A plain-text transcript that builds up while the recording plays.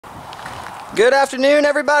Good afternoon,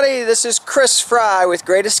 everybody. This is Chris Fry with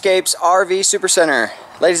Great Escapes RV Supercenter.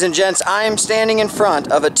 Ladies and gents, I am standing in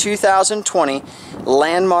front of a 2020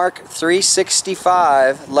 Landmark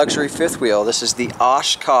 365 luxury fifth wheel. This is the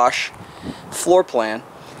Oshkosh floor plan.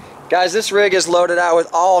 Guys, this rig is loaded out with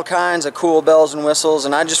all kinds of cool bells and whistles,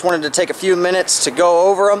 and I just wanted to take a few minutes to go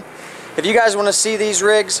over them. If you guys want to see these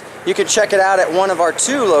rigs, you can check it out at one of our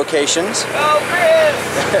two locations. Oh,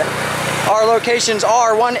 Chris! Our locations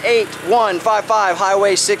are 18155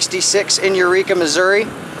 Highway 66 in Eureka, Missouri,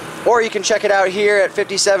 or you can check it out here at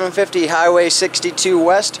 5750 Highway 62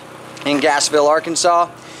 West in Gassville, Arkansas.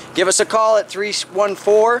 Give us a call at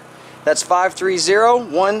 314, that's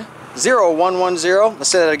 530-0110. Let's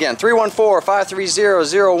say that again,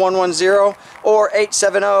 314-530-0110 or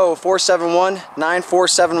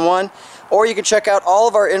 870-471-9471. Or you can check out all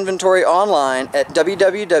of our inventory online at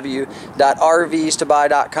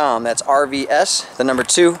www.rvstobuy.com. That's RVS, the number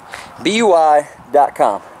 2,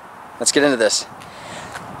 BUI.com. Let's get into this.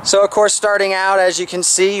 So, of course, starting out, as you can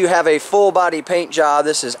see, you have a full body paint job.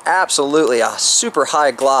 This is absolutely a super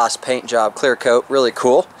high gloss paint job, clear coat, really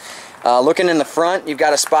cool. Looking in the front, you've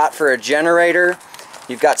got a spot for a generator.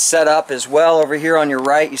 You've got set up as well over here on your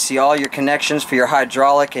right. You see all your connections for your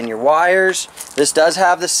hydraulic and your wires. This does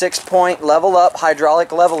have the 6-point level up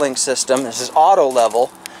hydraulic leveling system. This is auto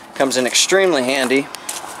level. Comes in extremely handy.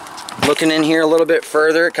 Looking in here a little bit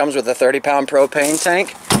further, it comes with a 30-pound propane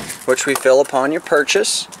tank, which we fill upon your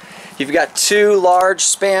purchase. You've got two large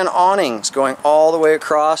span awnings going all the way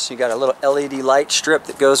across. You got a little LED light strip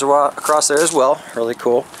that goes across there as well. Really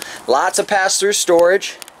cool. Lots of pass-through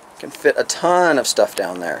storage. Can fit a ton of stuff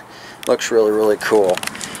down there. Looks really, really cool.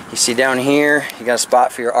 You see down here, you got a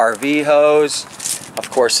spot for your RV hose.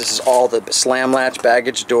 Of course, this is all the slam latch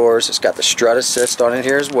baggage doors. It's got the strut assist on it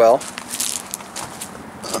here as well.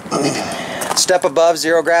 Step above,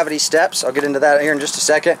 zero gravity steps. I'll get into that here in just a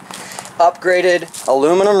second. Upgraded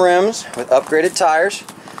aluminum rims with upgraded tires.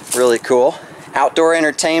 Really cool. Outdoor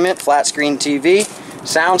entertainment, flat screen TV,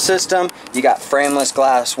 sound system. You got frameless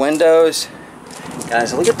glass windows.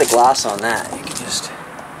 Guys, look at the gloss on that.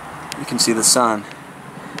 You can see the sun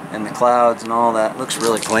and the clouds and all that. Looks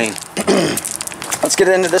really clean. Let's get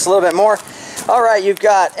into this a little bit more. Alright, you've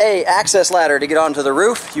got a access ladder to get onto the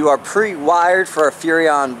roof. You are pre-wired for a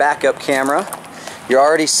Furrion backup camera. You're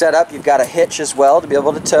already set up. You've got a hitch as well to be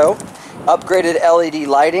able to tow. Upgraded LED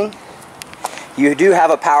lighting. You do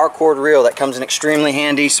have a power cord reel that comes in extremely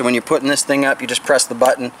handy, so when you're putting this thing up, you just press the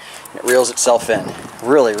button and it reels itself in.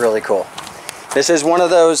 Really, really cool. This is one of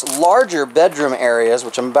those larger bedroom areas,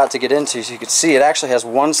 which I'm about to get into, so you can see it actually has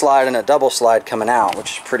one slide and a double slide coming out,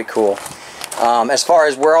 which is pretty cool. As far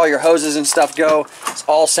as where all your hoses and stuff go, it's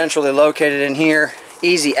all centrally located in here.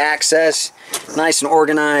 Easy access, nice and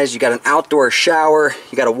organized. You got an outdoor shower,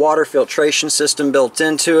 you got a water filtration system built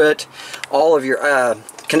into it, all of your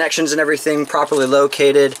connections and everything properly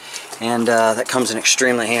located, and that comes in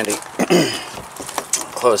extremely handy.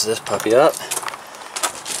 Close this puppy up.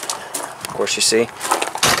 Of course, you see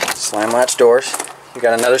slam latch doors. You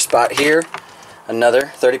got another spot here, another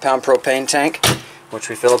 30-pound propane tank, which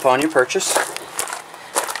we fill upon your purchase.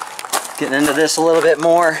 Getting into this a little bit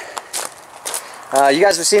more. You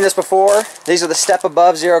guys have seen this before. These are the step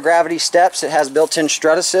above zero gravity steps. It has built-in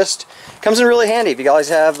strut assist. Comes in really handy if you guys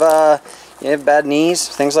have bad knees,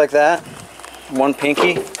 things like that. One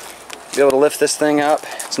pinky, be able to lift this thing up.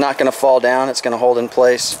 It's not going to fall down. It's going to hold in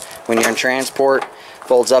place when you're in transport.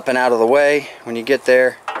 Folds up and out of the way. When you get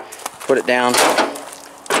there, put it down.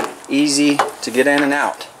 Easy to get in and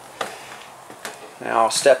out. Now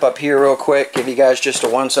I'll step up here real quick, give you guys just a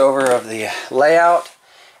once over of the layout.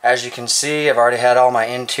 As you can see, I've already had all my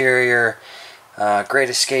interior Great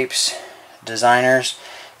Escapes designers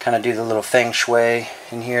kind of do the little feng shui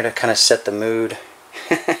in here to kind of set the mood.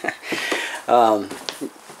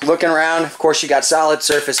 Looking around, of course, you got solid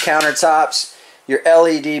surface countertops. Your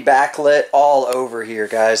LED backlit all over here,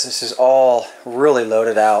 guys. This is all really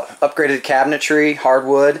loaded out. Upgraded cabinetry,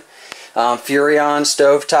 hardwood, Furrion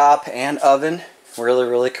stovetop and oven. Really,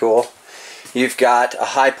 really cool. You've got a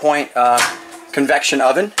high point convection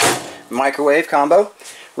oven, microwave combo.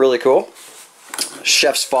 Really cool.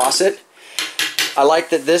 Chef's faucet. I like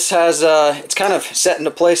that this has, it's kind of set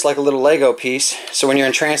into place like a little Lego piece. So when you're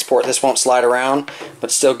in transport, this won't slide around,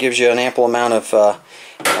 but still gives you an ample amount of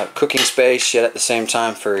cooking space, yet at the same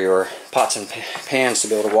time for your pots and pans to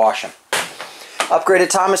be able to wash them. Upgraded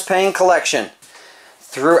Thomas Paine collection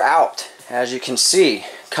throughout. As you can see,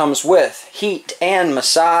 comes with heat and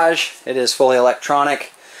massage. It is fully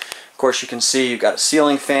electronic. Of course, you can see you've got a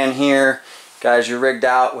ceiling fan here. Guys, you're rigged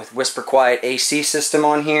out with Whisper Quiet AC system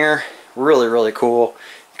on here. Really, really cool.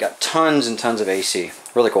 Got tons and tons of AC.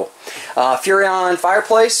 Really cool. Furrion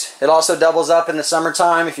fireplace. It also doubles up in the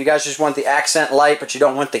summertime. If you guys just want the accent light but you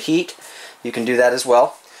don't want the heat, you can do that as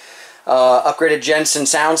well. Upgraded Jensen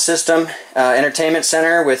sound system, entertainment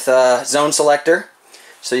center with zone selector.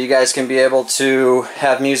 So you guys can be able to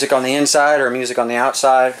have music on the inside or music on the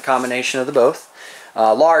outside, a combination of the both.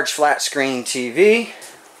 Large flat screen TV.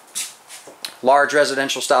 Large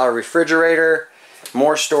residential style refrigerator.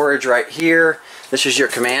 More storage right here. This is your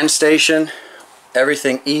command station.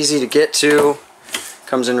 Everything easy to get to.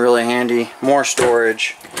 Comes in really handy. More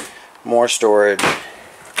storage. More storage.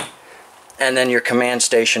 And then your command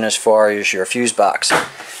station as far as your fuse box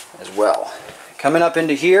as well. Coming up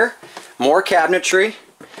into here, more cabinetry.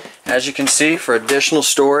 As you can see, for additional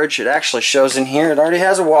storage, it actually shows in here. It already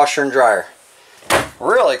has a washer and dryer.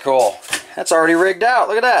 Really cool. That's already rigged out.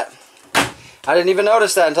 Look at that. I didn't even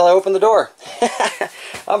notice that until I opened the door.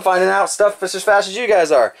 I'm finding out stuff just as fast as you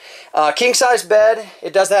guys are. King size bed.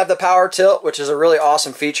 It does have the power tilt, which is a really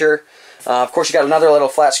awesome feature. Of course, you got another little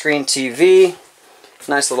flat screen TV.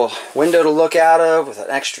 Nice little window to look out of with an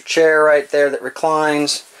extra chair right there that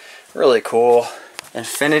reclines. Really cool.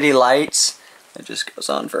 Infinity lights. It just goes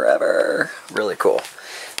on forever. Really cool.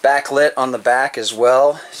 Backlit on the back as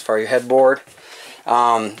well as far as your headboard.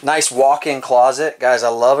 Nice walk-in closet. Guys, I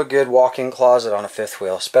love a good walk-in closet on a fifth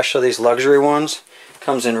wheel, especially these luxury ones.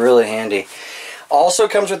 Comes in really handy. Also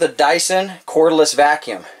comes with a Dyson cordless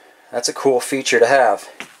vacuum. That's a cool feature to have.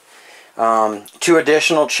 2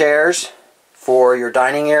 additional chairs for your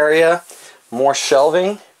dining area. More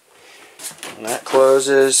shelving. And that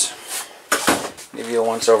closes. Give you a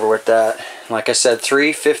once over with that. Like I said,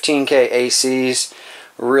 3 15K ACs.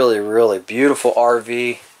 Really, really beautiful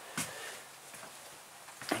RV.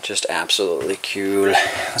 Just absolutely cool.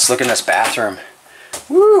 Let's look in this bathroom.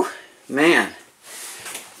 Woo! Man.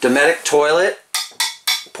 Dometic toilet.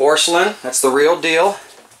 Porcelain. That's the real deal.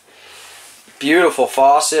 Beautiful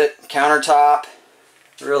faucet. Countertop.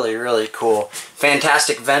 Really, really cool.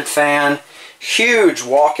 Fantastic vent fan. Huge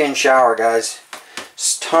walk-in shower, guys.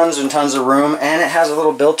 Tons and tons of room. And it has a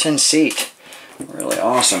little built-in seat. Really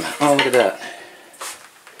awesome. Oh, look at that.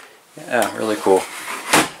 Yeah, really cool.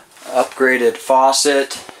 Upgraded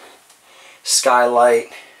faucet,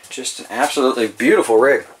 skylight, just an absolutely beautiful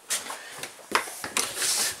rig.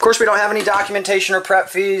 Of course, we don't have any documentation or prep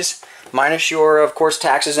fees, minus your, of course,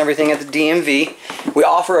 taxes and everything at the DMV. We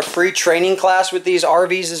offer a free training class with these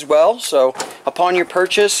RVs as well, so upon your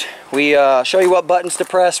purchase, we show you what buttons to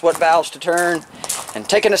press, what valves to turn, and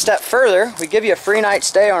taking a step further, we give you a free night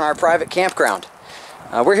stay on our private campground.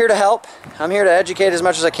 We're here to help. I'm here to educate as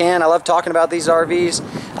much as I can. I love talking about these RVs.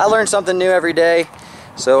 I learn something new every day.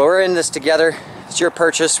 So we're in this together. It's your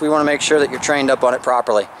purchase. We want to make sure that you're trained up on it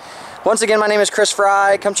properly. Once again, my name is Chris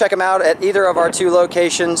Fry. Come check them out at either of our 2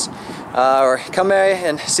 locations. Or come by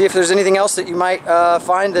and see if there's anything else that you might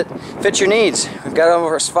find that fits your needs. We've got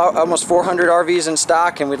almost 400 RVs in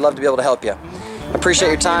stock, and we'd love to be able to help you. Appreciate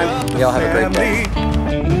your time. Y'all have a great day.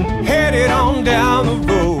 Headed on down the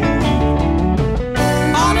road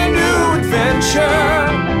on a new adventure.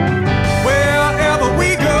 Wherever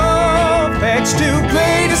we go, thanks to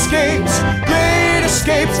great escapes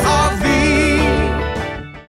are